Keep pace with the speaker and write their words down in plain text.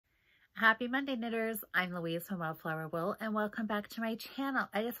Happy Monday, knitters. I'm Louise from Wildflower Wool, and welcome back to my channel.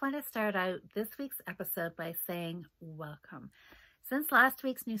 I just want to start out this week's episode by saying welcome. Since last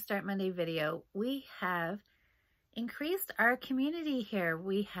week's New Start Monday video, we have increased our community here.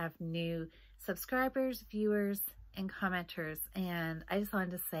 We have new subscribers, viewers, and commenters, and I just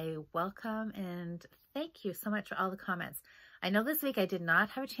wanted to say welcome and thank you so much for all the comments. I know this week I did not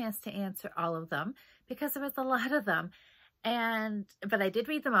have a chance to answer all of them because there was a lot of them, but I did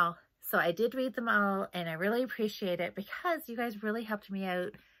read them all. So I did read them all, and I really appreciate it because you guys really helped me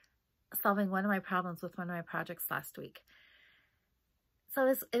out solving one of my problems with one of my projects last week. So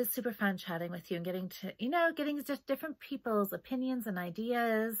it was super fun chatting with you and getting just different people's opinions and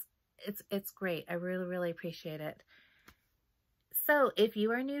ideas. It's great. I really, really appreciate it. So if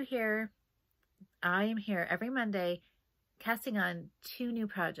you are new here, I am here every Monday casting on 2 new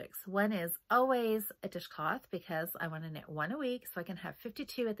projects. One is always a dishcloth because I want to knit 1 a week so I can have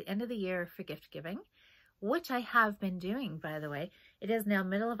 52 at the end of the year for gift giving, which I have been doing, by the way. It is now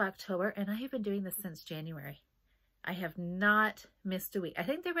middle of October and I have been doing this since January. I have not missed a week. I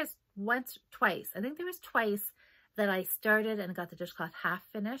think there was twice that I started and got the dishcloth half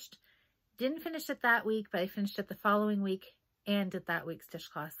finished. Didn't finish it that week, but I finished it the following week and did that week's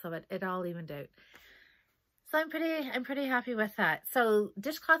dishcloth, so it all evened out. So I'm pretty happy with that. So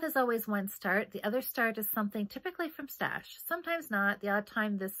dishcloth is always one start. The other start is something typically from stash. Sometimes not. The odd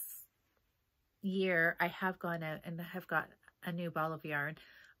time this year I have gone out and have got a new ball of yarn.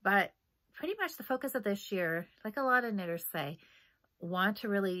 But pretty much the focus of this year, like a lot of knitters say, want to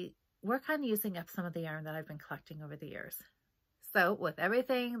really work on using up some of the yarn that I've been collecting over the years. So with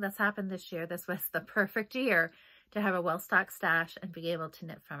everything that's happened this year, this was the perfect year to have a well-stocked stash and be able to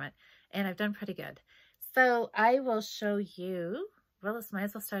knit from it. And I've done pretty good. So I will show you, well, let's might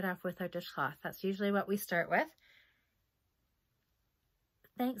as well start off with our dishcloth. That's usually what we start with.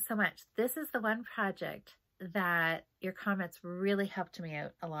 Thanks so much. This is the one project that your comments really helped me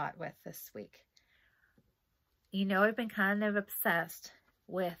out a lot with this week. You know, I've been kind of obsessed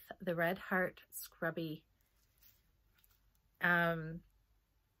with the Red Heart Scrubby yarn.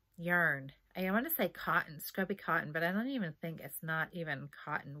 I want to say cotton, scrubby cotton, but I don't even think it's not even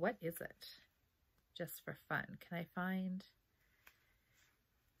cotton. What is it? Just for fun. Can I find?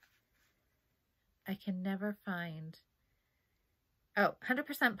 I can never find. Oh,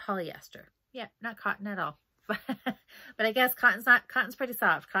 100% polyester. Yeah, not cotton at all. But I guess cotton's pretty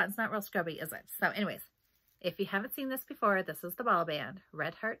soft. Cotton's not real scrubby, is it? So anyways, if you haven't seen this before, this is the ball band,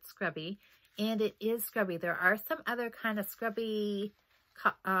 Red Heart Scrubby, and it is scrubby. There are some other kind of scrubby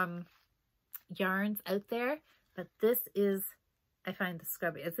yarns out there, but this is, I find the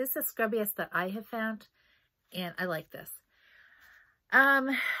scrubby. Is this the scrubbiest that I have found? And I like this.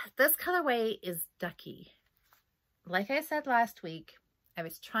 This colorway is Ducky. Like I said last week, I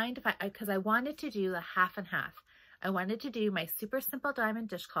was trying to find, because I wanted to do the half and half. I wanted to do my super simple diamond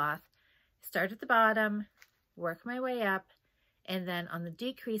dishcloth, start at the bottom, work my way up, and then on the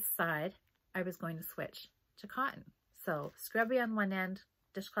decrease side, I was going to switch to cotton. So scrubby on one end,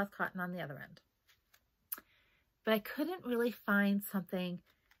 dishcloth cotton on the other end. But I couldn't really find something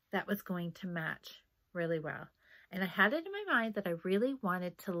that was going to match really well. And I had it in my mind that I really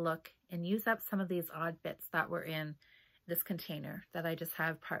wanted to look and use up some of these odd bits that were in this container that I just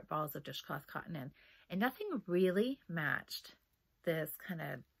have part balls of dishcloth cotton in. And nothing really matched this kind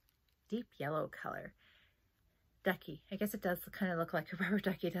of deep yellow color. Ducky. I guess it does kind of look like a rubber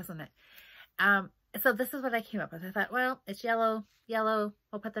ducky, doesn't it? So this is what I came up with. I thought, well, it's yellow,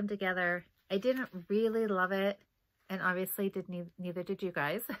 we'll put them together. I didn't really love it. And obviously neither did you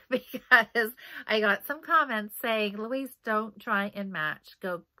guys, because I got some comments saying, Louise, don't try and match.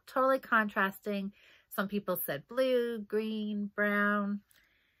 Go totally contrasting. Some people said blue, green, brown.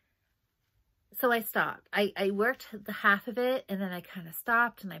 So I stopped. I worked the half of it, and then I kind of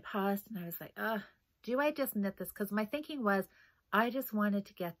stopped and I paused and I was like, do I just knit this? Because my thinking was, I just wanted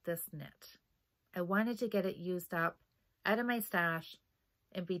to get this knit. I wanted to get it used up out of my stash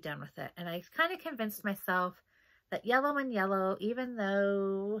and be done with it. And I kind of convinced myself that yellow and yellow, even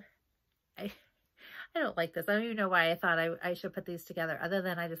though I don't like this. I don't even know why I thought I should put these together, other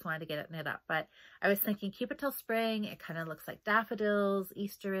than I just wanted to get it knit up. But I was thinking, keep it till spring. It kind of looks like daffodils,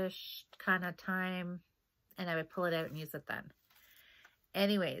 Easterish kind of time. And I would pull it out and use it then.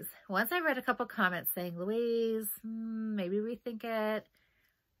 Anyways, once I read a couple comments saying, Louise, maybe rethink it,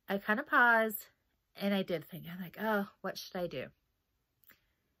 I kind of paused and I did think, I'm like, oh, what should I do?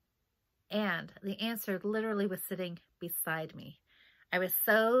 And the answer literally was sitting beside me. I was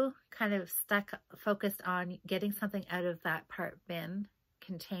so kind of focused on getting something out of that part bin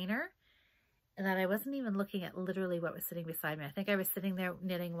container and that I wasn't even looking at literally what was sitting beside me. I think I was sitting there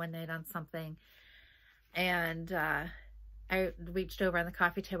knitting one night on something, and I reached over on the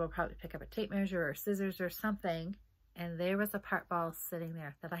coffee table, probably pick up a tape measure or scissors or something, and there was a part ball sitting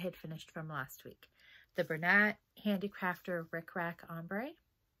there that I had finished from last week. The Bernat Handicrafter Rick Rack Ombre.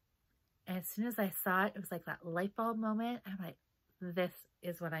 And as soon as I saw it, it was like that light bulb moment. I'm like, this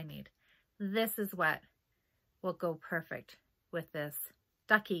is what I need. This is what will go perfect with this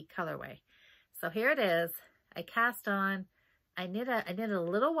ducky colorway. So here it is. I cast on. I knit a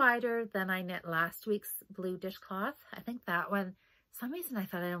little wider than I knit last week's blue dishcloth. I think that one, some reason I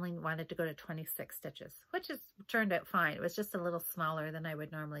thought I only wanted to go to 26 stitches, which is turned out fine. It was just a little smaller than I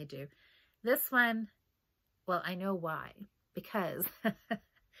would normally do. This one, well, I know why. Because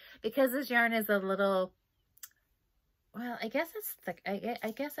because this yarn is a little, well, I guess it's thick.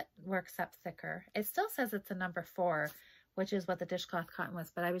 I guess it works up thicker. It still says it's a number 4, which is what the dishcloth cotton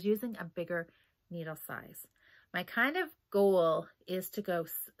was, but I was using a bigger needle size. My kind of goal is to go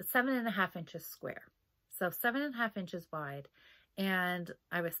 7.5 inches square. So 7.5 inches wide. And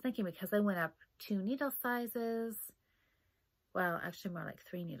I was thinking, because I went up 2 needle sizes, well, actually more like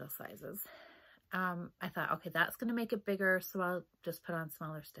 3 needle sizes. I thought, okay, that's going to make it bigger. So I'll just put on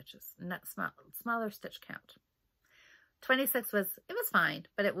smaller stitches, not smaller stitch count. 26 was fine,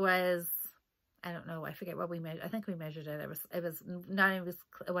 but it was, I don't know, I forget what we measured. I think we measured it.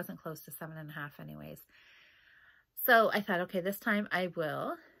 It wasn't close to 7.5 anyways. So I thought, okay, this time I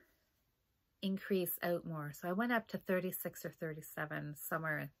will increase out more. So I went up to 36 or 37,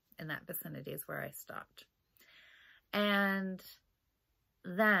 somewhere in that vicinity is where I stopped. And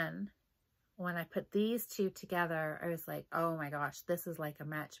then when I put these two together, I was like, oh my gosh, this is like a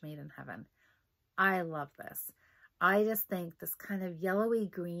match made in heaven. I love this. I just think this kind of yellowy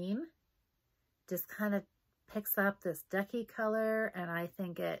green just kind of picks up this ducky color, and I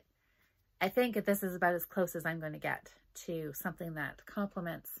think this is about as close as I'm going to get to something that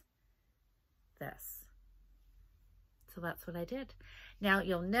complements this. So that's what I did. Now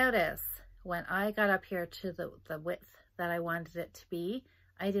you'll notice when I got up here to the width that I wanted it to be,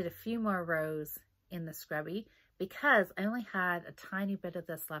 I did a few more rows in the scrubby because I only had a tiny bit of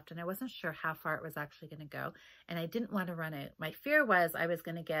this left and I wasn't sure how far it was actually going to go, and I didn't want to run out. My fear was I was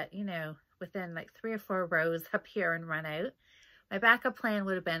going to get, you know, within like 3 or 4 rows up here and run out. My backup plan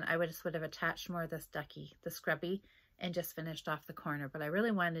would have been I would have attached more of this ducky, the scrubby, and just finished off the corner, but I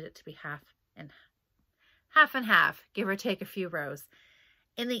really wanted it to be half and half, give or take a few rows.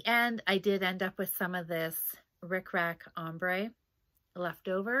 In the end, I did end up with some of this Rick Rack Ombre left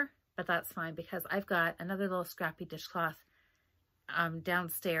over, but that's fine because I've got another little scrappy dishcloth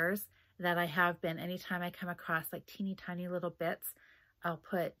downstairs that I have been, anytime I come across like teeny tiny little bits, I'll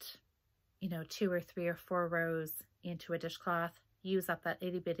put, you know, 2 or 3 or 4 rows into a dishcloth, use up that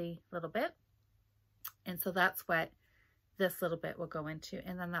itty bitty little bit. And so that's what this little bit will go into.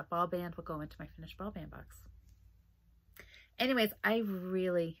 And then that ball band will go into my finished ball band box. Anyways, I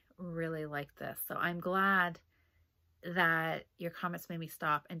really, really like this. So I'm glad that your comments made me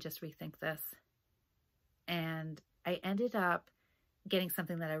stop and just rethink this. And I ended up getting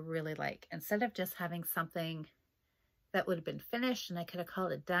something that I really like. Instead of just having something that would have been finished and I could have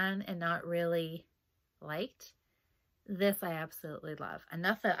called it done and not really liked, this I absolutely love.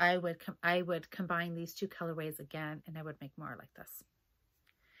 Enough that I would combine these 2 colorways again and I would make more like this.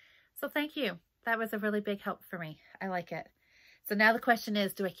 So thank you. That was a really big help for me. I like it. So now the question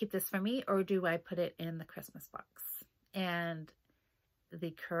is, do I keep this for me or do I put it in the Christmas box? And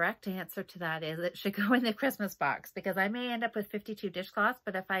the correct answer to that is it should go in the Christmas box, because I may end up with 52 dishcloths,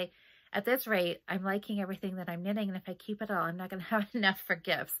 but if at this rate, I'm liking everything that I'm knitting, and if I keep it all, I'm not going to have enough for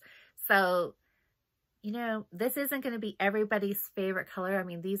gifts. So, you know, this isn't going to be everybody's favorite color. I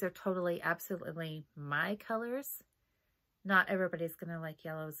mean, these are totally, absolutely my colors. Not everybody's going to like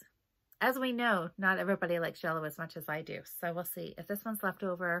yellows. As we know, not everybody likes yellow as much as I do. So we'll see. If this one's left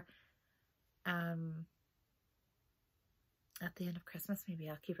over, at the end of Christmas, maybe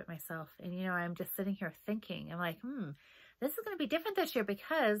I'll keep it myself. And, you know, I'm just sitting here thinking, I'm like, this is going to be different this year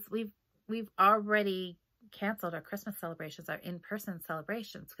because we've already canceled our Christmas celebrations, our in-person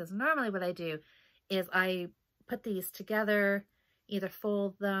celebrations. Because normally what I do is I put these together, either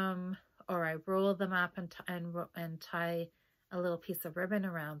fold them or I roll them up and tie a little piece of ribbon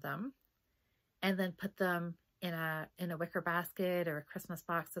around them, and then put them in a wicker basket or a Christmas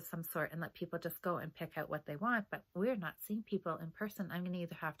box of some sort and let people just go and pick out what they want. But we're not seeing people in person. I'm going to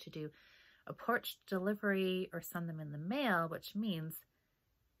either have to do a porch delivery or send them in the mail, which means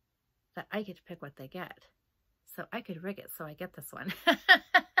that I get to pick what they get. So I could rig it so I get this one.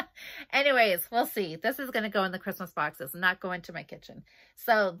 Anyways, we'll see. This is going to go in the Christmas boxes, not go into my kitchen.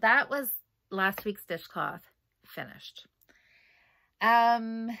 So that was last week's dishcloth finished.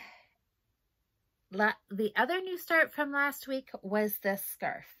 The other new start from last week was this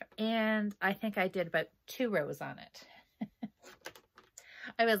scarf, and I think I did about 2 rows on it.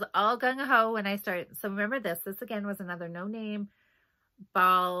 I was all gung-ho when I started. So remember this again was another no-name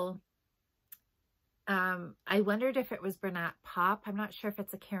ball. I wondered if it was Bernat Pop. I'm not sure if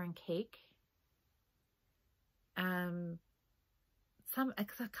it's a Karen Cake. A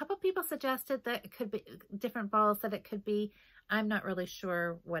couple people suggested that it could be different balls that it could be. I'm not really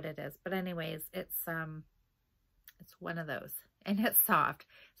sure what it is, but anyways, it's one of those, and it's soft.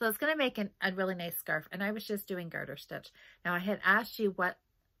 So it's going to make a really nice scarf, and I was just doing garter stitch. Now I had asked you what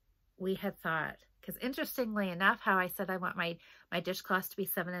we had thought, because interestingly enough, how I said I want my dishcloth to be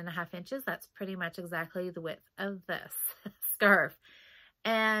 7.5 inches, that's pretty much exactly the width of this scarf.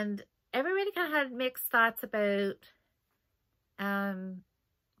 And everybody kind of had mixed thoughts about,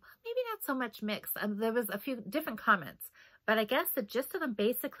 maybe not so much mixed. There was a few different comments, but I guess the gist of them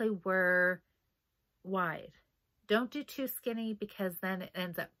basically were wide. Don't do too skinny, because then it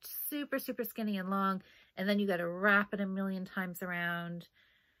ends up super, super skinny and long, and then you got to wrap it a million times around.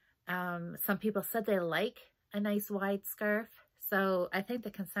 Some people said they like a nice wide scarf. So I think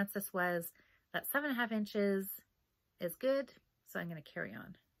the consensus was that 7.5 inches is good. So I'm going to carry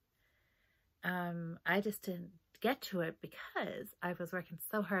on. I just didn't get to it because I was working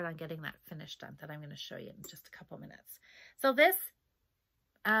so hard on getting that finished done that I'm going to show you in just a couple minutes. So this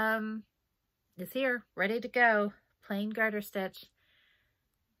is here, ready to go. Plain garter stitch.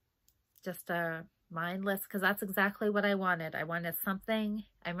 Just mindless, because that's exactly what I wanted. I wanted something.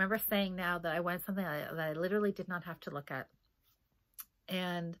 I remember saying now that I wanted something that I literally did not have to look at.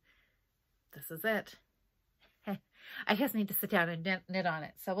 And this is it. I just need to sit down and knit on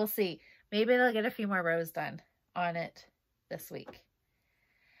it. So we'll see. Maybe I'll get a few more rows done on it this week.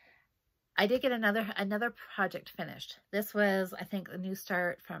 I did get another project finished. This was, I think, a new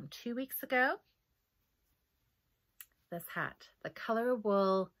start from 2 weeks ago. This hat, the color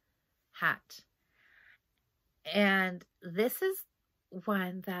wool hat. And this is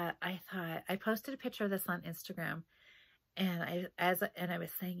one that I thought, I posted a picture of this on Instagram, and I was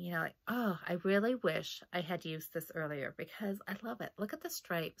saying, you know, like, oh, I really wish I had used this earlier, because I love it. Look at the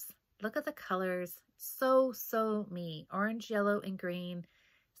stripes. Look at the colors. So me. Orange, yellow, and green.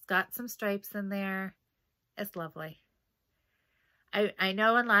 It's got some stripes in there. It's lovely. I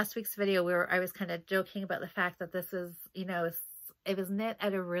know in last week's video I was kind of joking about the fact that this is, you know, it was knit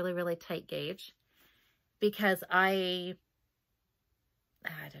at a really, really tight gauge, because I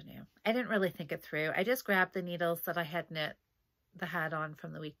don't know. I didn't really think it through. I just grabbed the needles that I had knit the hat on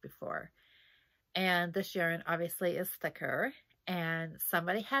from the week before. And this yarn obviously is thicker, and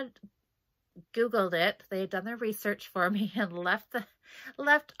somebody had Googled it. They had done their research for me and left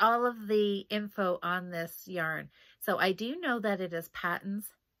all of the info on this yarn. So I do know that it is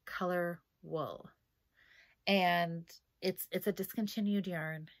Patton's Color Wool, and it's a discontinued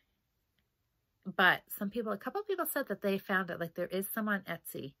yarn. But a couple of people said that they found it, like there is some on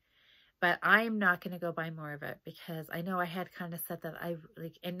Etsy, but I'm not going to go buy more of it, because I know I had kind of said that I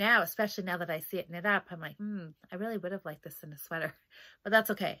like, and now, especially now that I see it knit up, I'm like, I really would have liked this in a sweater, but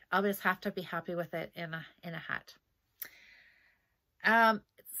that's okay. I'll just have to be happy with it in a hat.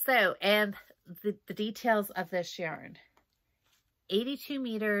 So, and the details of this yarn, 82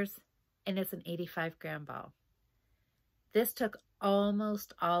 meters, and it's an 85 gram ball. This took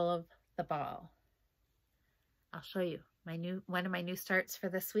almost all of the ball. I'll show you one of my new starts for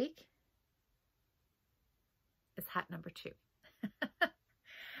this week is hat number 2.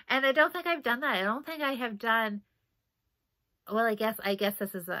 And I don't think I've done that. I don't think I have done, well, I guess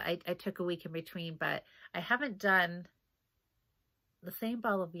this is I took a week in between, but I haven't done the same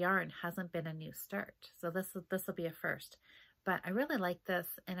ball of yarn. Hasn't been a new start. So this will be a first. But I really like this,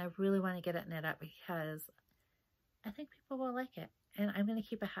 and I really want to get it knit up, because I think people will like it. And I'm going to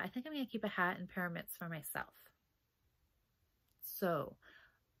keep a hat. I think I'm going to keep a hat and pair of mitts for myself. So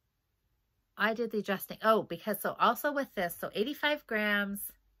I did the adjusting. Oh, because so also with this, so 85 grams,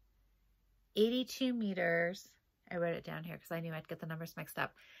 82 meters. I wrote it down here because I knew I'd get the numbers mixed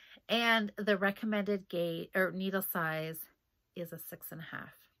up. And the recommended gauge or needle size is a 6.5.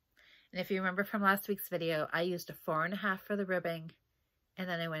 And if you remember from last week's video, I used a 4.5 for the ribbing, and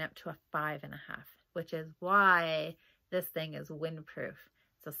then I went up to a 5.5, which is why this thing is windproof.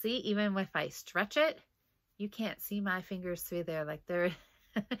 So see, even if I stretch it, you can't see my fingers through there like they're.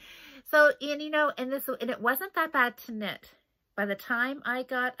 So, and you know, and it wasn't that bad to knit. By the time I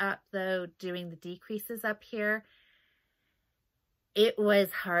got up though, doing the decreases up here, it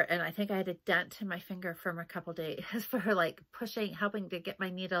was hard. And I think I had a dent in my finger from a couple days for like helping to get my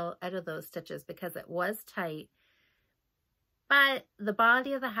needle out of those stitches because it was tight. But the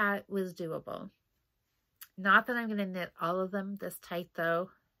body of the hat was doable. Not that I'm going to knit all of them this tight though.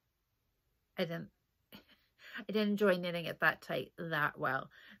 I didn't enjoy knitting it that tight that well.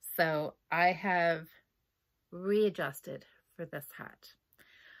 So I have readjusted for this hat.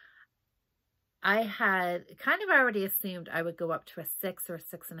 I had kind of already assumed I would go up to a 6 or a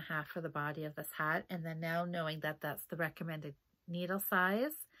 6.5 for the body of this hat. And then now knowing that that's the recommended needle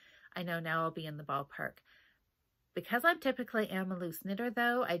size, I know now I'll be in the ballpark. Because I'm typically a loose knitter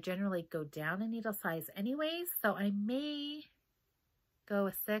though, I generally go down in needle size anyways. So I may go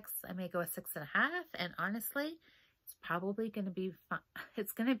a 6, I may go a 6.5. And honestly, it's probably going to be fun.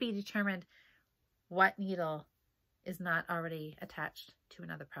 It's going to be determined what needle is not already attached to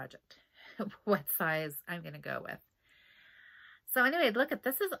another project. What size I'm going to go with. So anyway, look at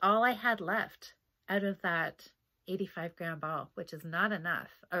this is all I had left out of that 85 gram ball, which is not enough,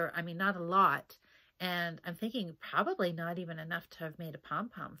 or I mean, not a lot. And I'm thinking probably not even enough to have made a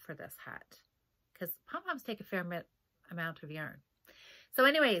pom-pom for this hat because pom-poms take a fair amount of yarn. So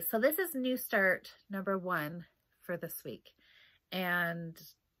anyway, so this is new start number 1 for this week. And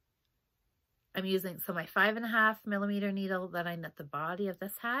I'm using, so my 5.5 millimeter needle that I knit the body of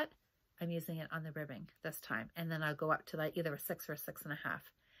this hat, I'm using it on the ribbing this time. And then I'll go up to like either a 6 or a 6.5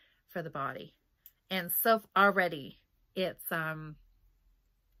 for the body. And so already it's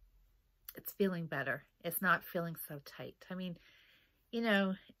feeling better. It's not feeling so tight. I mean, you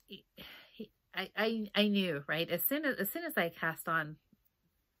know, I knew, right? As soon as I cast on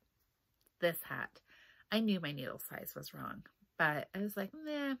this hat, I knew my needle size was wrong, but I was like,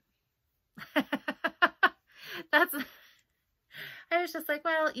 nah. I was just like,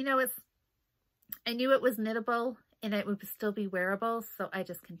 well, you know, I knew it was knittable and it would still be wearable. So I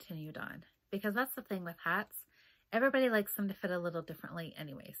just continued on because that's the thing with hats. Everybody likes them to fit a little differently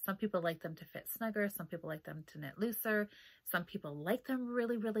anyway. Some people like them to fit snugger. Some people like them to knit looser. Some people like them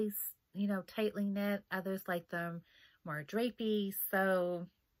really, really, you know, tightly knit. Others like them more drapey. So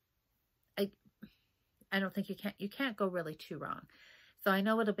I don't think you can't go really too wrong. So I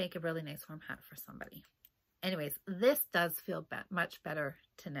know it'll make a really nice warm hat for somebody. Anyways, this does feel much better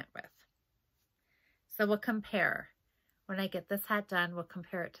to knit with. So we'll compare. When I get this hat done, we'll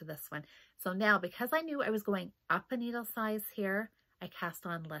compare it to this one. So now, because I knew I was going up a needle size here, I cast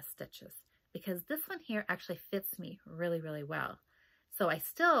on less stitches because this one here actually fits me really, really well. So I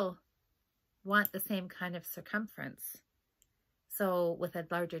still want the same kind of circumference. So with a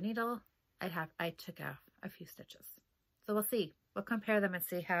larger needle, I took off a few stitches. So we'll see. We'll compare them and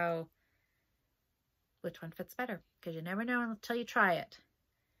see which one fits better because you never know until you try it.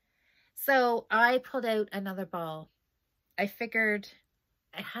 So I pulled out another ball. I figured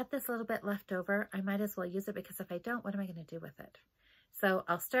I had this little bit left over. I might as well use it because if I don't, what am I going to do with it? So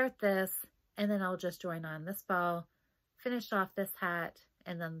I'll start this and then I'll just join on this ball, finish off this hat,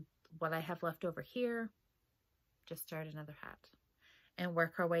 and then what I have left over here, just start another hat and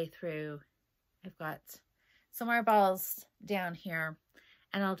work our way through. I've got some more balls down here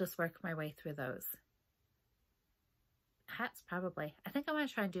and I'll just work my way through those. Hats probably. I think I want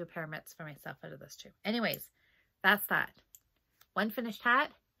to try and do a pair of mitts for myself out of this too. Anyways, that's that. One finished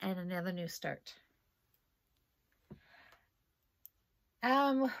hat and another new start.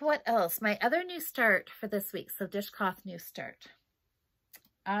 What else? My other new start for this week. So dishcloth new start.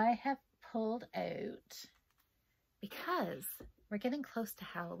 I have pulled out because we're getting close to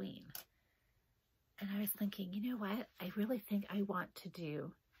Halloween. And I was thinking, you know what? I really think I want to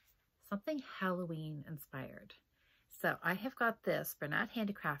do something Halloween inspired. So I have got this Bernat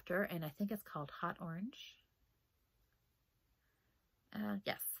Handicrafter, and I think it's called Hot Orange.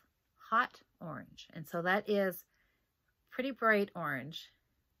 Yes, Hot Orange. And so that is pretty bright orange.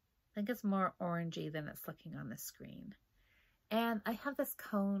 I think it's more orangey than it's looking on the screen. And I have this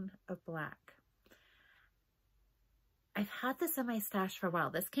cone of black. I've had this in my stash for a while.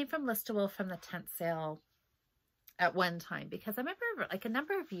 This came from Listowel from the tent sale at one time because I remember like a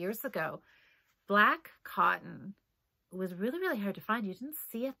number of years ago, black cotton was really, really hard to find. You didn't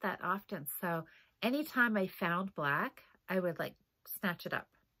see it that often. So anytime I found black, I would like snatch it up.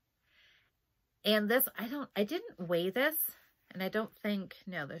 And this, I didn't weigh this, and I don't think,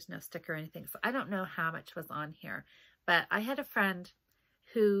 no, there's no sticker or anything. So I don't know how much was on here, but I had a friend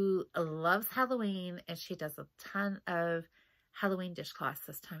who loves Halloween and she does a ton of Halloween dishcloths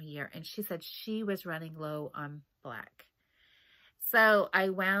this time of year. And she said she was running low on black. So I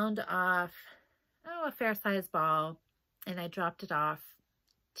wound off, a fair size ball, and I dropped it off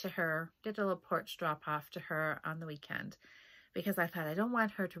to her, did a little porch drop off to her on the weekend. because I thought I don't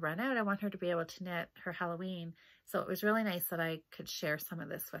want her to run out. I want her to be able to knit her Halloween. So it was really nice that I could share some of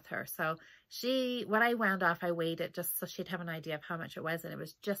this with her. So when I wound off, I weighed it just so she'd have an idea of how much it was. And it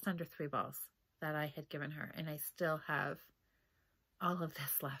was just under 3 balls that I had given her. And I still have all of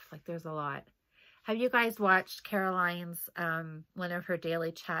this left. Like, there's a lot. Have you guys watched Caroline's, one of her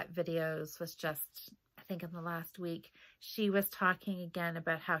daily chat videos was just, I think in the last week, she was talking again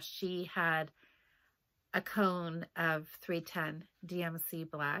about how she had a cone of 310 DMC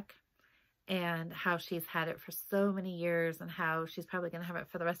black and how she's had it for so many years and how she's probably going to have it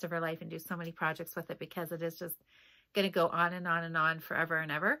for the rest of her life and do so many projects with it because it is just going to go on and on and on forever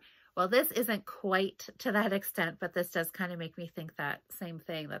and ever. Well, this isn't quite to that extent, but this does kind of make me think that same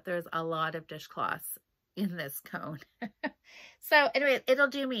thing, that there's a lot of dishcloths in this cone. So anyway, it'll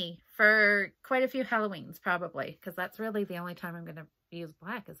do me for quite a few Halloweens probably, because that's really the only time I'm going to use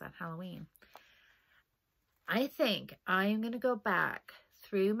black is at Halloween. I think I'm going to go back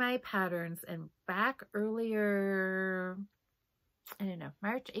through my patterns and back earlier, I don't know,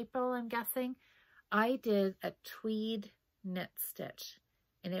 March, April, I'm guessing. I did a tweed knit stitch.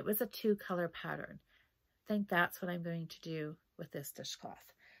 And it was a 2-color pattern. I think that's what I'm going to do with this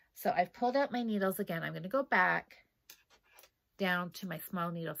dishcloth. So I've pulled out my needles again. I'm going to go back down to my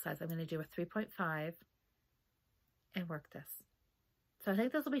small needle size. I'm going to do a 3.5 and work this. So I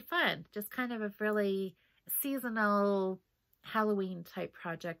think this will be fun. Just kind of a really seasonal Halloween type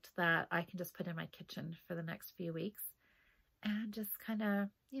project that I can just put in my kitchen for the next few weeks and just kind of,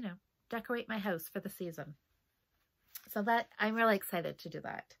 you know, decorate my house for the season. So that, I'm really excited to do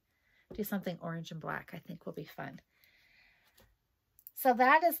that. Do something orange and black, I think will be fun. So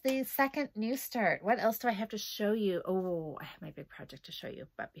that is the second new start. What else do I have to show you? Oh, I have my big project to show you.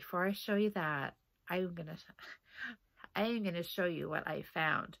 But before I show you that, I am gonna show you what I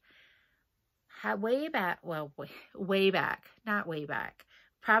found. Way back, well, way back, not way back,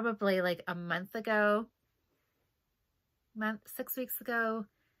 probably like a month ago, 6 weeks ago,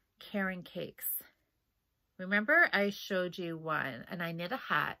 Karen cakes. Remember I showed you one and I knit a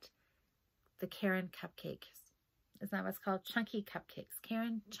hat, the Karen cupcakes. Isn't that what's called? Chunky cupcakes.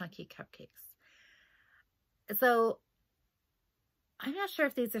 Karen chunky cupcakes. So I'm not sure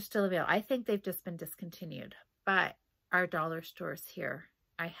if these are still available. I think they've just been discontinued, but our dollar stores here,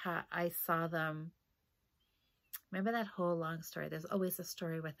 I saw them. Remember that whole long story? There's always a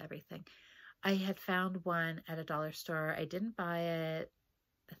story with everything. I had found one at a dollar store. I didn't buy it,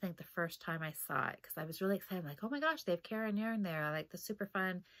 I think, the first time I saw it because I was really excited. I'm like, oh my gosh, they have Karen yarn there. I like the super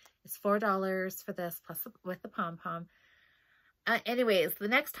fun. It's $4 for this plus with the pom-pom. Anyways, the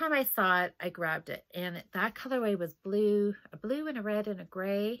next time I saw it, I grabbed it. And that colorway was blue, a blue and a red and a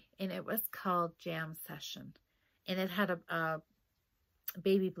gray. And it was called Jam Session. And it had a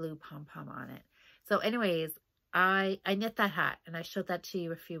baby blue pom-pom on it. So anyways, I knit that hat. And I showed that to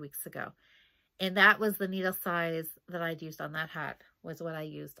you a few weeks ago. And that was the needle size that I'd used on that hat, was what I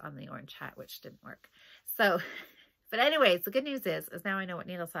used on the orange hat, which didn't work. So, but anyways, the good news is now I know what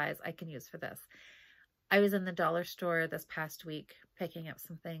needle size I can use for this. I was in the dollar store this past week picking up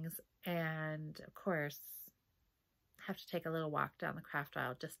some things, and of course, have to take a little walk down the craft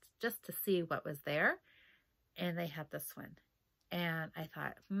aisle just to see what was there. And they had this one. And I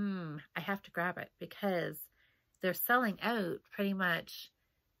thought, I have to grab it because they're selling out pretty much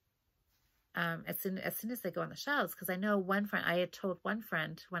as soon as they go on the shelves, because I know one friend, I had told one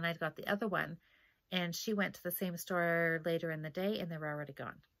friend when I got the other one, and she went to the same store later in the day and they were already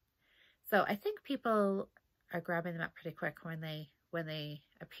gone. So I think people are grabbing them up pretty quick when they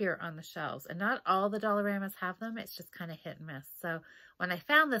appear on the shelves. And not all the Dollaramas have them. It's just kind of hit and miss. So when I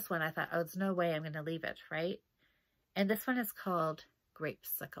found this one, I thought, oh, there's no way I'm going to leave it, right? And this one is called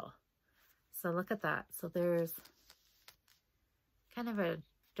Grapesicle. So look at that. So there's kind of a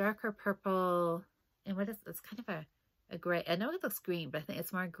darker purple, and it's kind of a gray. I know it looks green, but I think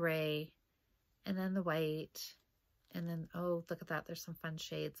it's more gray. And then the white, and then, oh, look at that. There's some fun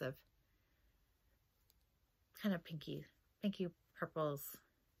shades of kind of pinky purples.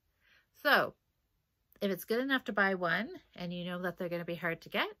 So if it's good enough to buy one, and you know that they're going to be hard to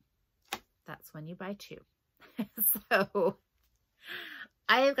get, that's when you buy 2. So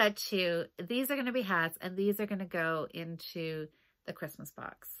I have got 2. These are going to be hats, and these are going to go into the Christmas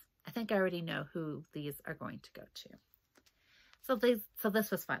box. I think I already know who these are going to go to. So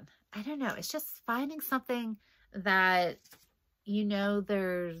this was fun. I don't know. It's just finding something that, you know,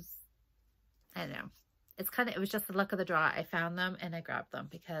 there's, I don't know. It was just the luck of the draw. I found them and I grabbed them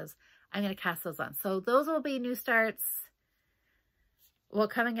because I'm going to cast those on. So those will be new starts. Well,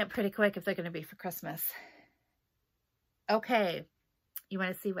 coming up pretty quick if they're going to be for Christmas. Okay. You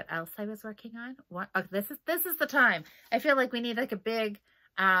want to see what else I was working on? What? Oh, this is the time. I feel like we need like a big,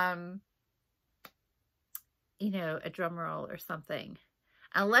 you know, a drum roll or something.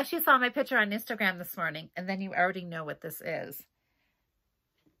 Unless you saw my picture on Instagram this morning, and then you already know what this is.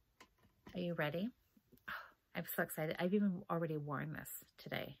 Are you ready? Oh, I'm so excited. I've even already worn this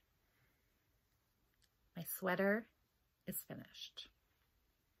today. My sweater is finished.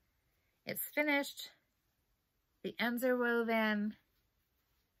 It's finished. The ends are woven,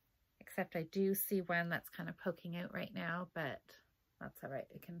 except I do see one that's kind of poking out right now, but that's all right.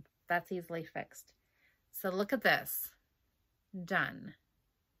 That's easily fixed. So look at this. Done.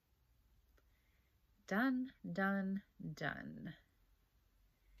 Done, done, done.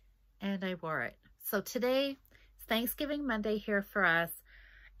 And I wore it. So today, it's Thanksgiving Monday here for us.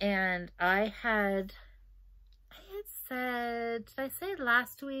 And I had said, did I say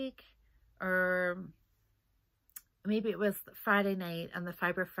last week? Or maybe it was Friday night on the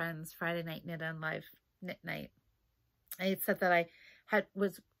Fiber Friends Friday night knit on live knit night. I had said that I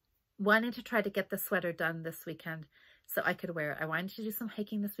was wanting to try to get the sweater done this weekend so I could wear it. I wanted to do some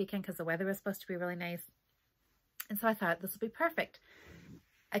hiking this weekend because the weather was supposed to be really nice. And so I thought this would be perfect.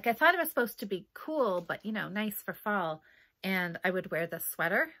 Like I thought it was supposed to be cool, but you know, nice for fall. And I would wear this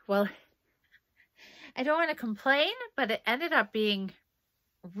sweater. Well, I don't want to complain, but it ended up being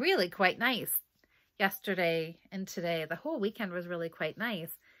really quite nice. Yesterday and today, the whole weekend was really quite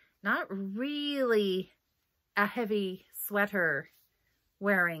nice. Not really a heavy sweater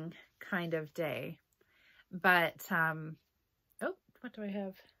wearing kind of day. But, oh, what do I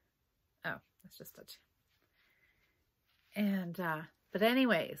have? Oh, that's just touch. And, but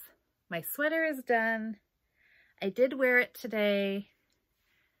anyways, my sweater is done. I did wear it today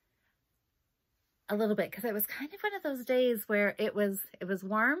a little bit because it was kind of one of those days where it was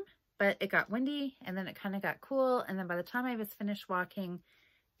warm, but it got windy and then it kind of got cool. And then by the time I was finished walking,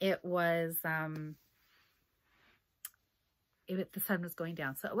 it was, the sun was going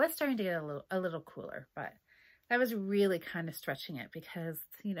down. So it was starting to get a little cooler, but I was really kind of stretching it because,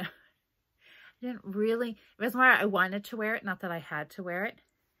 you know, I didn't really, it was more I wanted to wear it, not that I had to wear it.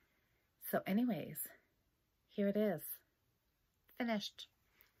 So anyways, here it is, finished.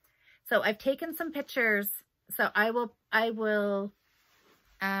 So I've taken some pictures. So I will add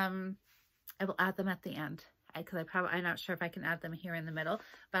them at the end because I'm not sure if I can add them here in the middle,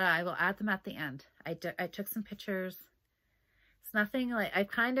 but I will add them at the end. I took some pictures. It's nothing like, I've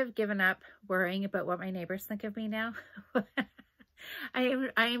kind of given up worrying about what my neighbors think of me now. I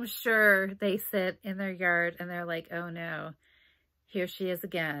am sure they sit in their yard and they're like, oh no, here she is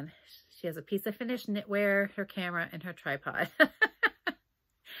again. She has a piece of finished knitwear, her camera, and her tripod.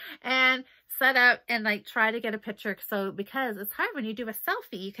 And set up and like try to get a picture. So because it's hard when you do a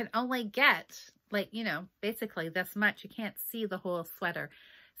selfie, you can only get like, you know, basically this much. You can't see the whole sweater.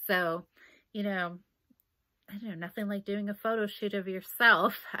 So, you know, I don't know, nothing like doing a photo shoot of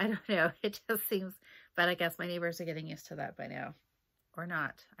yourself. I don't know. It just seems, but I guess my neighbors are getting used to that by now. Or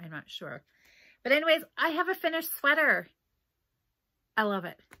not. I'm not sure. But anyways, I have a finished sweater. I love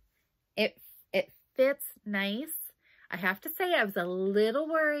it. It fits nice. I have to say I was a little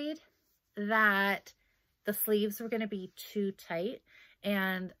worried that the sleeves were going to be too tight.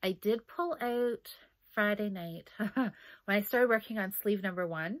 And I did pull out Friday night when I started working on sleeve number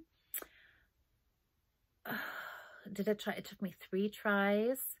 1. It took me 3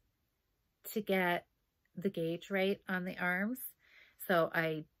 tries to get the gauge right on the arms. So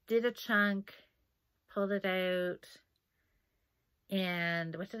I did a chunk, pulled it out,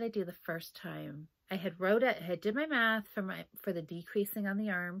 and what did I do the first time? I had wrote it, I did my math for the decreasing on the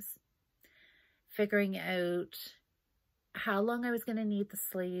arms, figuring out how long I was going to need the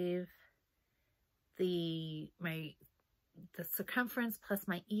sleeve, the circumference plus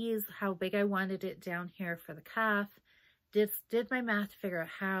my ease, how big I wanted it down here for the calf. Did my math to figure out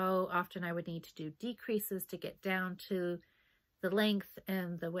how often I would need to do decreases to get down to the length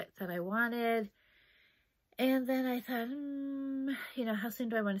and the width that I wanted. And then I thought, you know, how soon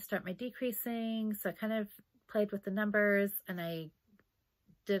do I want to start my decreasing? So I kind of played with the numbers and I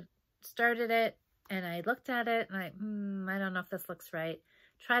started it and I looked at it and I don't know if this looks right.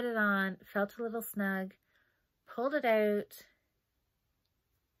 Tried it on, felt a little snug, pulled it out,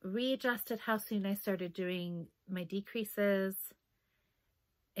 readjusted how soon I started doing my decreases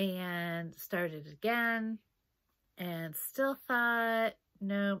and started again and still thought,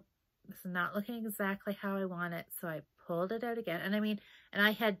 nope, this is not looking exactly how I want it. So I pulled it out again. And I mean, and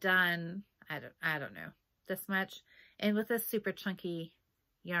I had done, I don't know, this much. And with this super chunky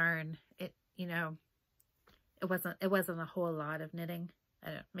yarn, it, you know, it wasn't a whole lot of knitting. I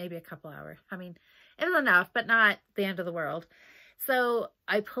don't know, maybe a couple hours. I mean, it was enough, but not the end of the world. So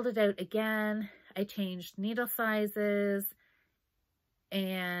I pulled it out again. I changed needle sizes,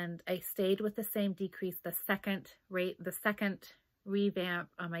 and I stayed with the same decrease, the second revamp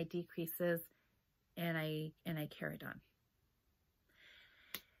on my decreases, and I carried on.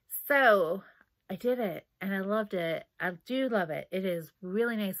 So I did it and I loved it. I do love it. It is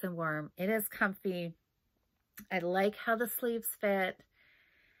really nice and warm. It is comfy. I like how the sleeves fit.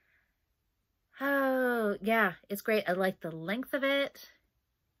 Oh, yeah, it's great. I like the length of it.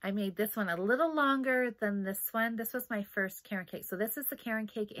 I made this one a little longer than this one. This was my first Caron Cake. So this is the Caron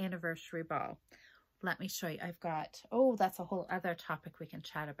Cake anniversary ball. Let me show you. I've got, oh, that's a whole other topic we can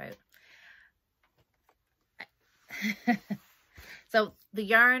chat about. So the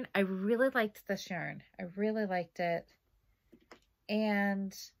yarn, I really liked this yarn. I really liked it.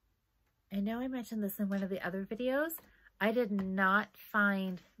 And I know I mentioned this in one of the other videos. I did not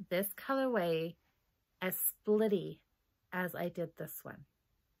find this colorway as splitty as I did this one.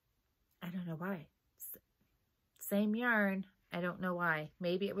 I don't know why. Same yarn. I don't know why.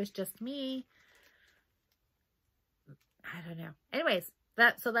 Maybe it was just me. I don't know. Anyways,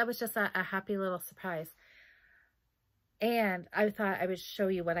 that was just a happy little surprise. And I thought I would show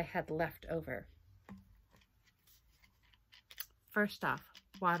you what I had left over. First off,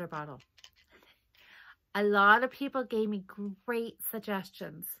 water bottle. A lot of people gave me great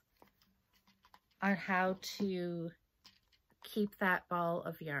suggestions on how to keep that ball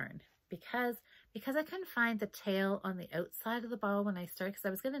of yarn. Because I couldn't find the tail on the outside of the ball when I started, because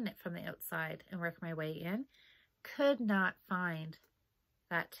I was going to knit from the outside and work my way in. Could not find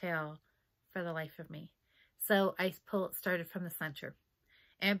that tail for the life of me. So I started from the center.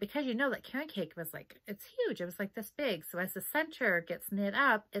 And because you know that Caron Cake was like, it's huge. It was like this big. So as the center gets knit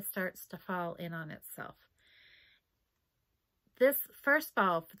up, it starts to fall in on itself. This first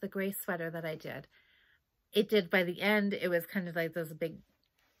ball for the gray sweater that I did, it did by the end, it was kind of like this big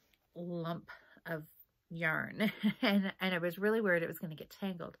lump of yarn. and I was really worried it was going to get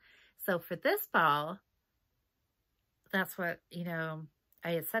tangled. So for this ball, that's what, you know,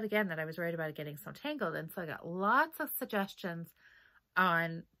 I had said again that I was worried about it getting so tangled. And so I got lots of suggestions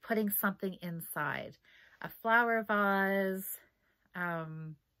on putting something inside. A flower vase,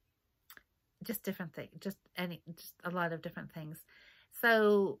 just different things, just a lot of different things.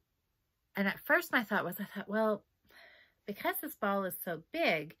 So, and at first my thought was, well, because this ball is so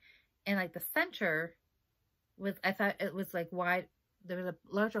big and like the center was, I thought it was like wide, there was a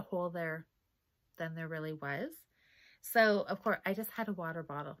larger hole there than there really was. So, of course, I just had a water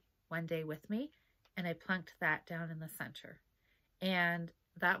bottle one day with me, and I plunked that down in the center. And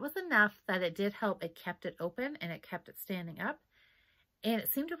that was enough that it did help. It kept it open, and it kept it standing up. And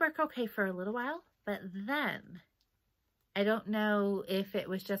it seemed to work okay for a little while. But then, I don't know if it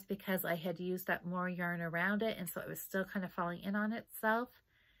was just because I had used up more yarn around it, and so it was still kind of falling in on itself.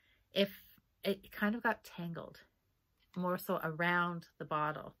 If it kind of got tangled, more so around the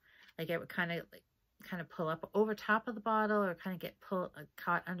bottle. Like, it would kind of pull up over top of the bottle, or kind of get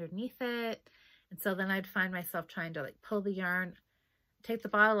caught underneath it. And so then I'd find myself trying to like pull the yarn, take the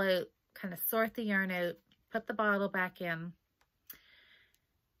bottle out, kind of sort the yarn out, put the bottle back in.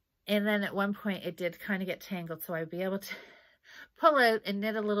 And then at one point it did kind of get tangled, so I'd be able to pull out and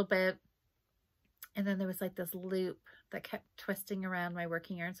knit a little bit. And then there was like this loop that kept twisting around my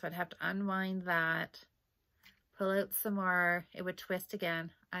working yarn, so I'd have to unwind that, pull out some more, it would twist again,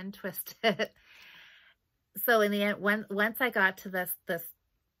 untwist it. So in the end, once I got to this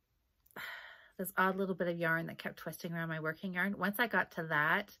odd little bit of yarn that kept twisting around my working yarn, once I got to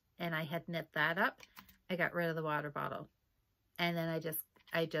that and I had knit that up, I got rid of the water bottle. And then I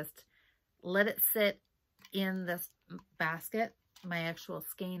just let it sit in this basket, my actual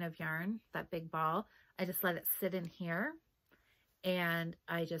skein of yarn, that big ball. I just let it sit in here, and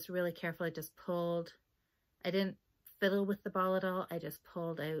I just really carefully just pulled. I didn't fiddle with the ball at all. I just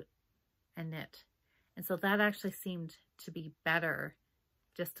pulled out and knit. And so that actually seemed to be better,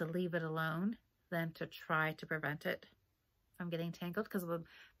 just to leave it alone than to try to prevent it from getting tangled. Because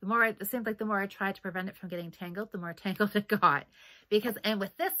it seemed like the more I tried to prevent it from getting tangled, the more tangled it got. And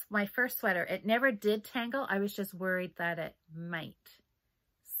with this, my first sweater, it never did tangle. I was just worried that it might.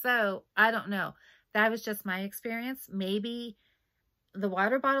 So I don't know. That was just my experience. Maybe the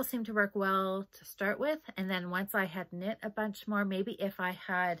water bottle seemed to work well to start with. And then once I had knit a bunch more, maybe if I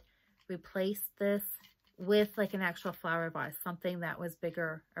had replaced this with like an actual flower vase, something that was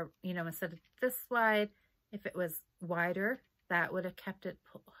bigger, or, you know, instead of this wide, if it was wider, that would have kept it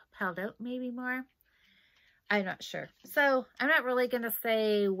held out maybe more. I'm not sure. So I'm not really going to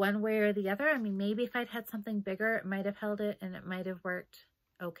say one way or the other. I mean, maybe if I'd had something bigger, it might have held it and it might have worked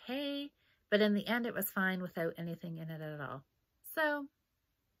okay. But in the end, it was fine without anything in it at all. So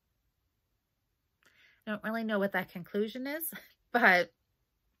I don't really know what that conclusion is, but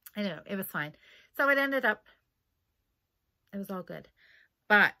I don't know, it was fine. So it ended up, it was all good.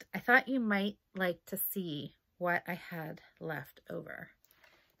 But I thought you might like to see what I had left over.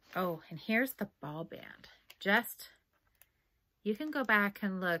 Oh, and here's the ball band. You can go back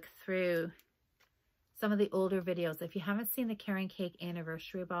and look through some of the older videos. If you haven't seen the Carrot Cake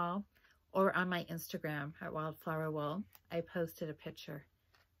anniversary ball, or on my Instagram at Wildflower Wool, I posted a picture.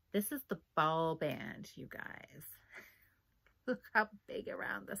 This is the ball band, you guys. Look how big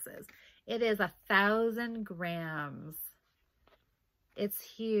around this is. It is 1,000 grams. It's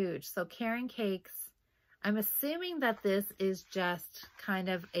huge. So Carrot Cakes, I'm assuming that this is just kind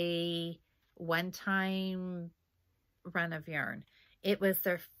of a one-time run of yarn. It was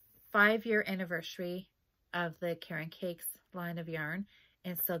their 5-year anniversary of the Carrot Cakes line of yarn.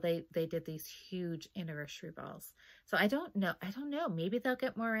 And so they did these huge anniversary balls. So I don't know. Maybe they'll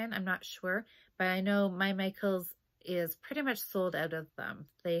get more in. I'm not sure. But I know My Michaels is pretty much sold out of them.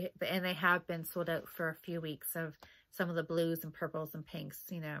 They have been sold out for a few weeks of some of the blues and purples and pinks,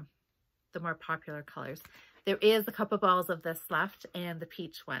 you know, the more popular colors. There is a couple balls of this left and the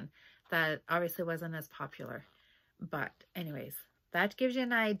peach one that obviously wasn't as popular. But anyways, that gives you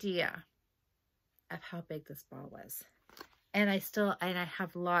an idea of how big this ball was. And I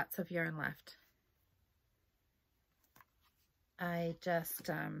have lots of yarn left. I just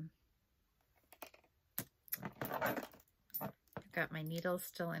got my needles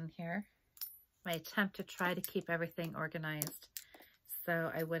still in here. My attempt to try to keep everything organized so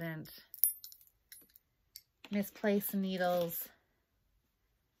I wouldn't misplace needles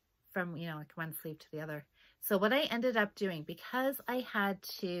from, you know, like one sleeve to the other. So what I ended up doing, because I had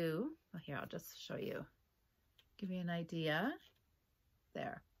to, well, here, I'll just show you. Give you an idea.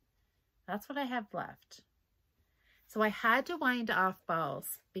 There. That's what I have left. So I had to wind off balls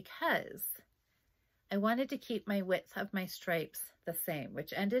because I wanted to keep my width of my stripes the same,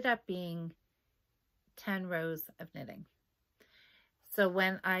 which ended up being 10 rows of knitting. So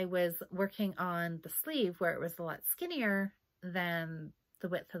when I was working on the sleeve where it was a lot skinnier than the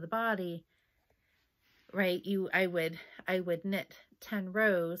width of the body, right, I would knit 10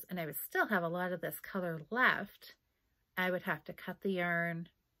 rows and I would still have a lot of this color left. I would have to cut the yarn,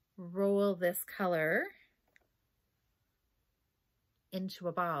 roll this color into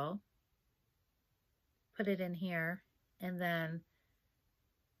a ball, put it in here, and then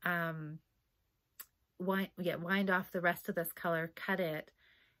wind off the rest of this color, cut it,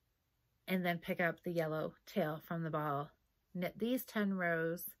 and then pick up the yellow tail from the ball. Knit these 10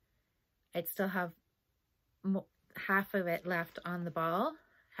 rows. I'd still have half of it left on the ball.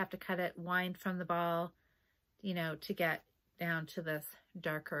 Have to cut it, wind from the ball, you know, to get down to this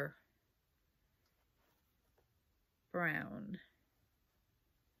darker brown.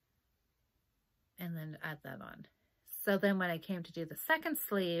 And then add that on. So then when I came to do the second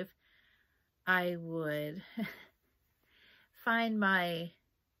sleeve, I would find my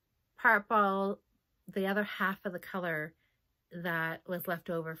part ball, the other half of the color that was left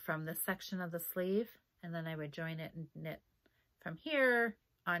over from this section of the sleeve, and then I would join it and knit from here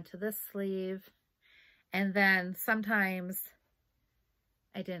onto this sleeve. And then sometimes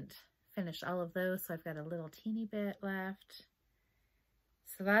I didn't finish all of those, so I've got a little teeny bit left.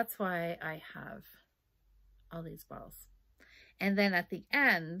 So that's why I have all these balls. And then at the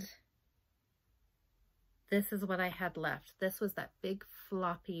end, this is what I had left. This was that big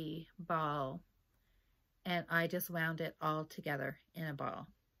floppy ball, and I just wound it all together in a ball.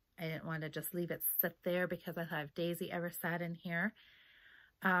 I didn't want to just leave it sit there because I thought if Daisy ever sat in here,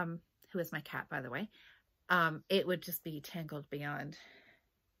 who is my cat, by the way, it would just be tangled beyond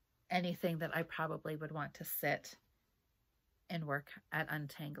anything that I probably would want to sit and work at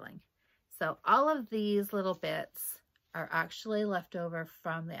untangling. So all of these little bits are actually left over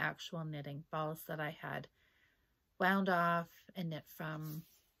from the actual knitting balls that I had wound off and knit from.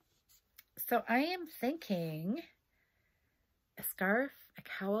 So I am thinking a scarf, a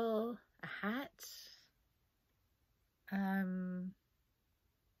cowl, a hat. I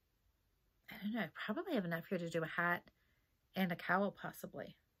don't know, I probably have enough here to do a hat and a cowl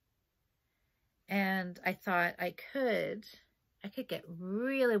possibly. And I thought I could get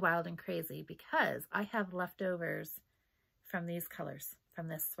really wild and crazy because I have leftovers from these colors, from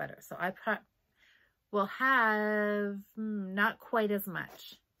this sweater. So I will have not quite as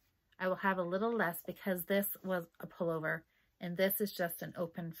much. I will have a little less because this was a pullover and this is just an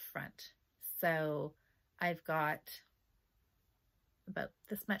open front. So I've got about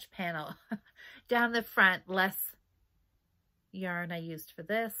this much panel down the front, less yarn I used for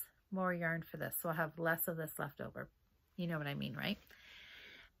this, more yarn for this. So I'll have less of this left over, You know what I mean, right?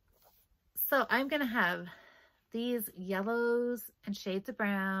 So I'm going to have these yellows and shades of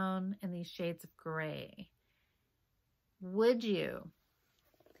brown and these shades of gray. Would you,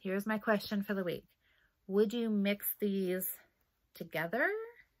 here's my question for the week, would you mix these together?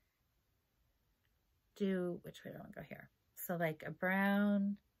 Which way do I want to go here? So like a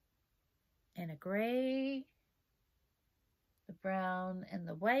brown and a gray, the brown and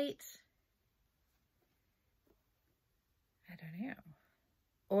the white. I don't know.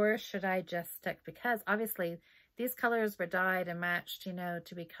 Or should I just stick, because obviously these colors were dyed and matched, you know,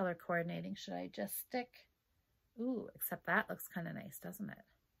 to be color coordinating. Should I just stick? Ooh, except that looks kind of nice, doesn't it?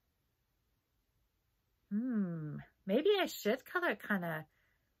 Maybe I should color kind of,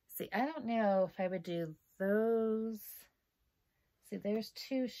 see, I don't know if I would do those. See, there's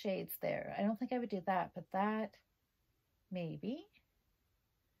two shades there. I don't think I would do that, but that maybe.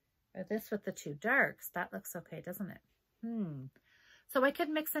 Or this with the two darks. That looks okay, doesn't it? So I could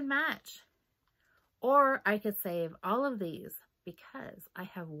mix and match. Or I could save all of these because I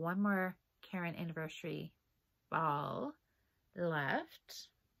have one more Karen anniversary ball left.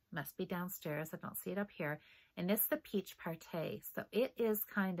 Must be downstairs. I don't see it up here. And it's the peach party. So it is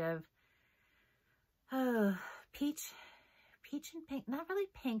kind of peach and pink. Not really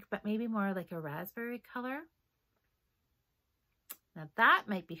pink, but maybe more like a raspberry color. Now that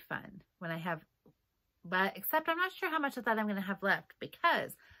might be fun when I have, but except I'm not sure how much of that I'm going to have left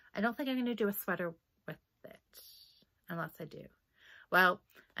because I don't think I'm going to do a sweater with it unless I do. Well,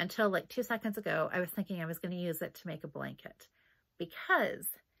 until like 2 seconds ago, I was thinking I was going to use it to make a blanket because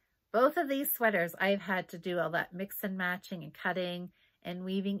both of these sweaters, I've had to do all that mix and matching and cutting and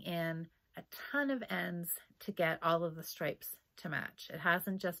weaving in a ton of ends to get all of the stripes to match. It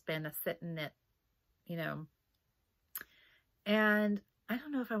hasn't just been a sit and knit, you know, and I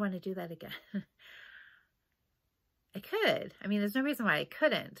don't know if I want to do that again. I could. I mean, there's no reason why I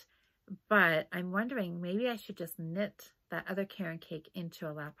couldn't, but I'm wondering maybe I should just knit that other Karen cake into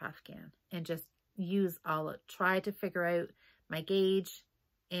a lap afghan and just use try to figure out my gauge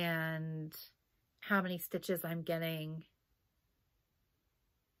and how many stitches I'm getting.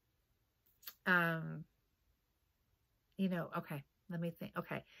 You know, okay, let me think.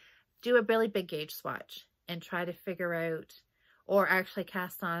 Okay, do a really big gauge swatch and try to figure out, or actually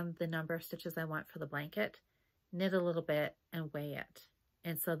cast on the number of stitches I want for the blanket, knit a little bit and weigh it.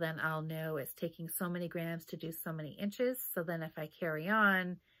 And so then I'll know it's taking so many grams to do so many inches. So then if I carry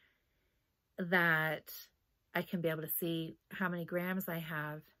on, that I can be able to see how many grams I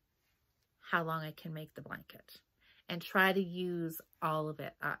have, how long I can make the blanket, and try to use all of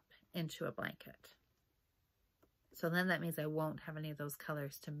it up into a blanket. So then that means I won't have any of those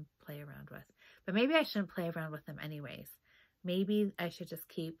colors to play around with. But maybe I shouldn't play around with them anyways. Maybe I should just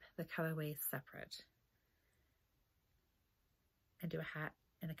keep the colorways separate. And do a hat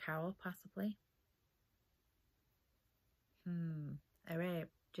and a cowl, possibly. All right.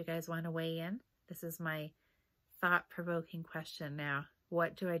 Do you guys want to weigh in? This is my thought-provoking question now.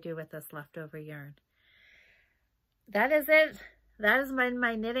 What do I do with this leftover yarn? That is it. That has been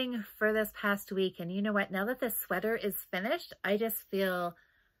my knitting for this past week. And you know what? Now that this sweater is finished, I just feel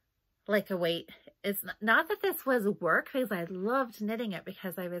like a weight. It's not that this was work, because I loved knitting it,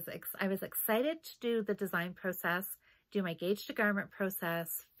 because I was excited to do the design process, do my gauge to garment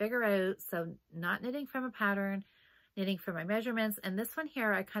process, figure out, so not knitting from a pattern, knitting for my measurements. And this one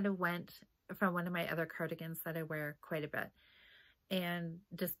here, I kind of went from one of my other cardigans that I wear quite a bit and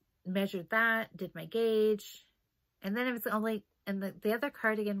just measured that, did my gauge. And then it was only, and the other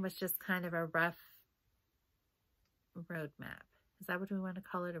cardigan was just kind of a rough roadmap. Is that what we want to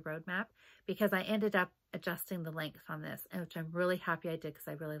call it, a roadmap? Because I ended up adjusting the length on this, which I'm really happy I did because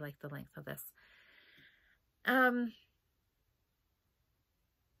I really like the length of this.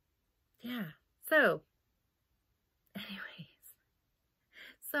 Yeah, so anyways,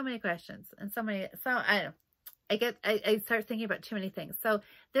 so many questions and so I don't know. I start thinking about too many things. So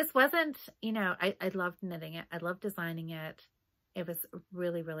this wasn't, you know, I loved knitting it. I loved designing it. It was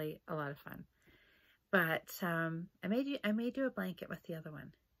really, really a lot of fun. But I may do a blanket with the other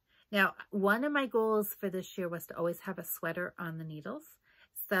one. Now, one of my goals for this year was to always have a sweater on the needles.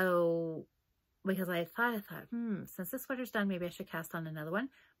 So, because I thought, since this sweater's done, maybe I should cast on another one.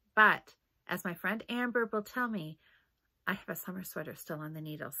 But as my friend Amber will tell me, I have a summer sweater still on the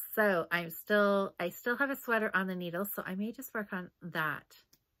needles. So I still have a sweater on the needles. So I may just work on that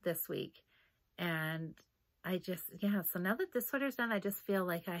this week. And I just, yeah, so now that this sweater's done, I just feel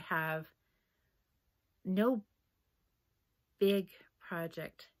like I have no big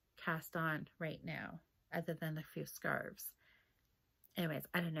project cast on right now, other than a few scarves. Anyways,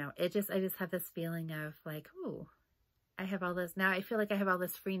 I don't know. I just have this feeling of like, ooh, I have all this, now I feel like I have all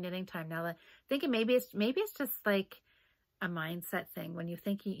this free knitting time now that thinking maybe it's just like a mindset thing. When you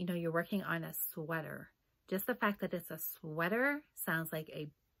think, you know, you're working on a sweater, just the fact that it's a sweater sounds like a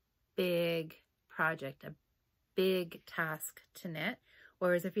big project, a big task to knit.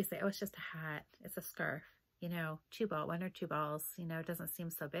 Whereas if you say, oh, it's just a hat, it's a scarf, you know, 1 or 2 balls, you know, it doesn't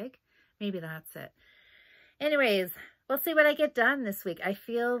seem so big. Maybe that's it. Anyways, we'll see what I get done this week. I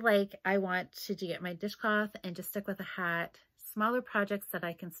feel like I want to get my dishcloth and just stick with a hat, smaller projects that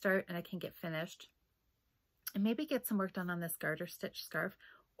I can start and I can get finished, and maybe get some work done on this garter stitch scarf,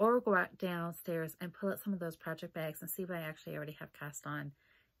 or go out downstairs and pull out some of those project bags and see what I actually already have cast on,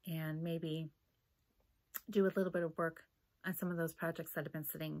 and maybe do a little bit of work on some of those projects that have been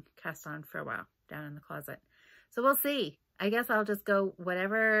sitting cast on for a while down in the closet. So we'll see. I guess I'll just go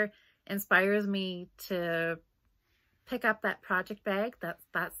whatever inspires me to pick up that project bag.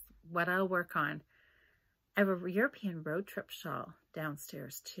 That's what I'll work on. I have a European road trip shawl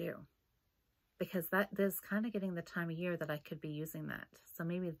downstairs too, because that is kind of getting the time of year that I could be using that. So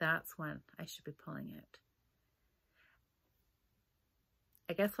maybe that's when I should be pulling it.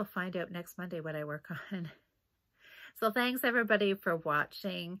 I guess we'll find out next Monday what I work on. So thanks everybody for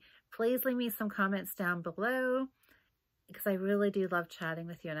watching. Please leave me some comments down below, because I really do love chatting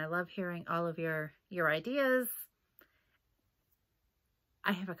with you and I love hearing all of your ideas.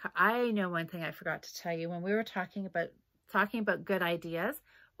 I know one thing I forgot to tell you when we were talking about good ideas,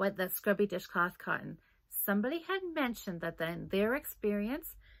 what the scrubby dishcloth cotton. Somebody had mentioned that in their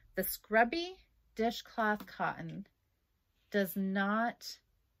experience, the scrubby dishcloth cotton does not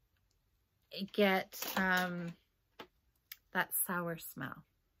get that sour smell.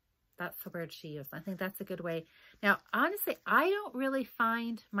 That's the word she used. I think that's a good way. Now, honestly, I don't really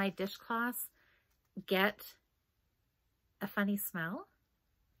find my dishcloths get a funny smell.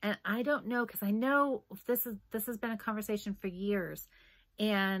 And I don't know, because I know this has been a conversation for years.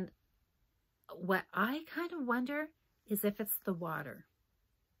 And what I kind of wonder is if it's the water.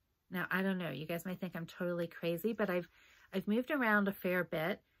 Now, I don't know. You guys might think I'm totally crazy, but I've moved around a fair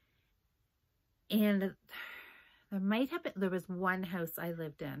bit. And there was one house I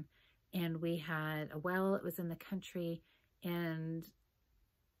lived in, and we had a well. It was in the country, and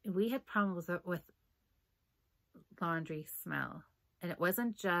we had problems with laundry smell, and it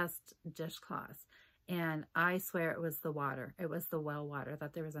wasn't just dishcloths. And I swear it was the water. It was the well water,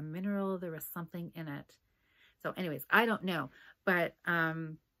 that there was a mineral, there was something in it. So anyways, I don't know, but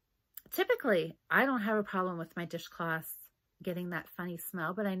typically I don't have a problem with my dishcloths getting that funny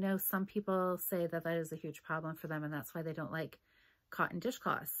smell, but I know some people say that that is a huge problem for them, and that's why they don't like cotton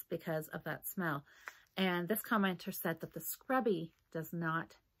dishcloths, because of that smell. And this commenter said that the scrubby does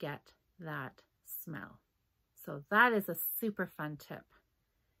not get that smell. So that is a super fun tip.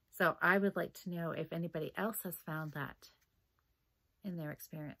 So I would like to know if anybody else has found that in their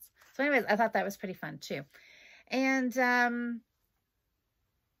experience. So anyways, I thought that was pretty fun too. And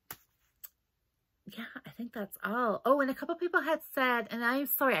yeah, I think that's all. Oh, and a couple people had said, and I'm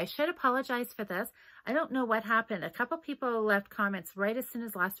sorry, I should apologize for this. I don't know what happened. A couple people left comments right as soon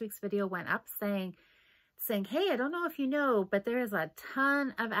as last week's video went up saying, hey, I don't know if you know, but there is a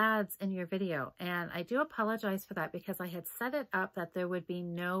ton of ads in your video. And I do apologize for that, because I had set it up that there would be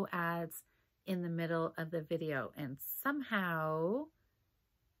no ads in the middle of the video. And somehow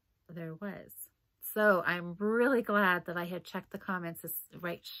there was. So I'm really glad that I had checked the comments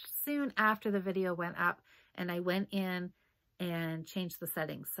right soon after the video went up, and I went in and changed the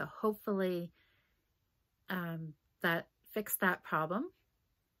settings. So hopefully that fixed that problem.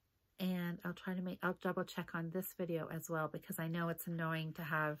 And I'll double check on this video as well, because I know it's annoying to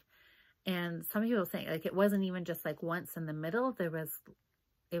have. And some people saying like it wasn't even just like once in the middle. It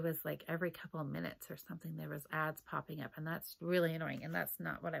was like every couple of minutes or something, there was ads popping up, and that's really annoying, and that's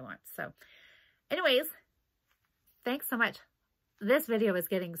not what I want. So anyways, thanks so much. This video is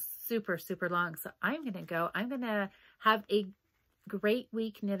getting super, super long, so I'm going to go. I'm going to have a great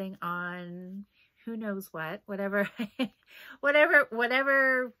week knitting on who knows whatever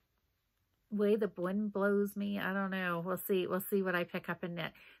way the wind blows me. I don't know. We'll see what I pick up and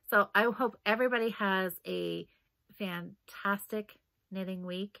knit. So I hope everybody has a fantastic knitting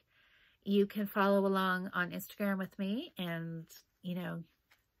week. You can follow along on Instagram with me and, you know,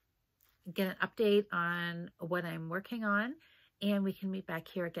 get an update on what I'm working on, and we can meet back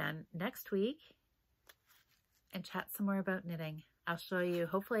here again next week and chat some more about knitting. I'll show you,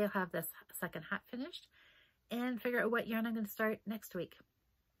 hopefully I'll have this second hat finished and figure out what yarn I'm going to start next week.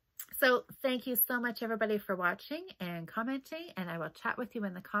 So thank you so much everybody for watching and commenting, and I will chat with you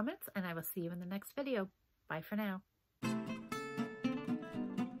in the comments, and I will see you in the next video. Bye for now.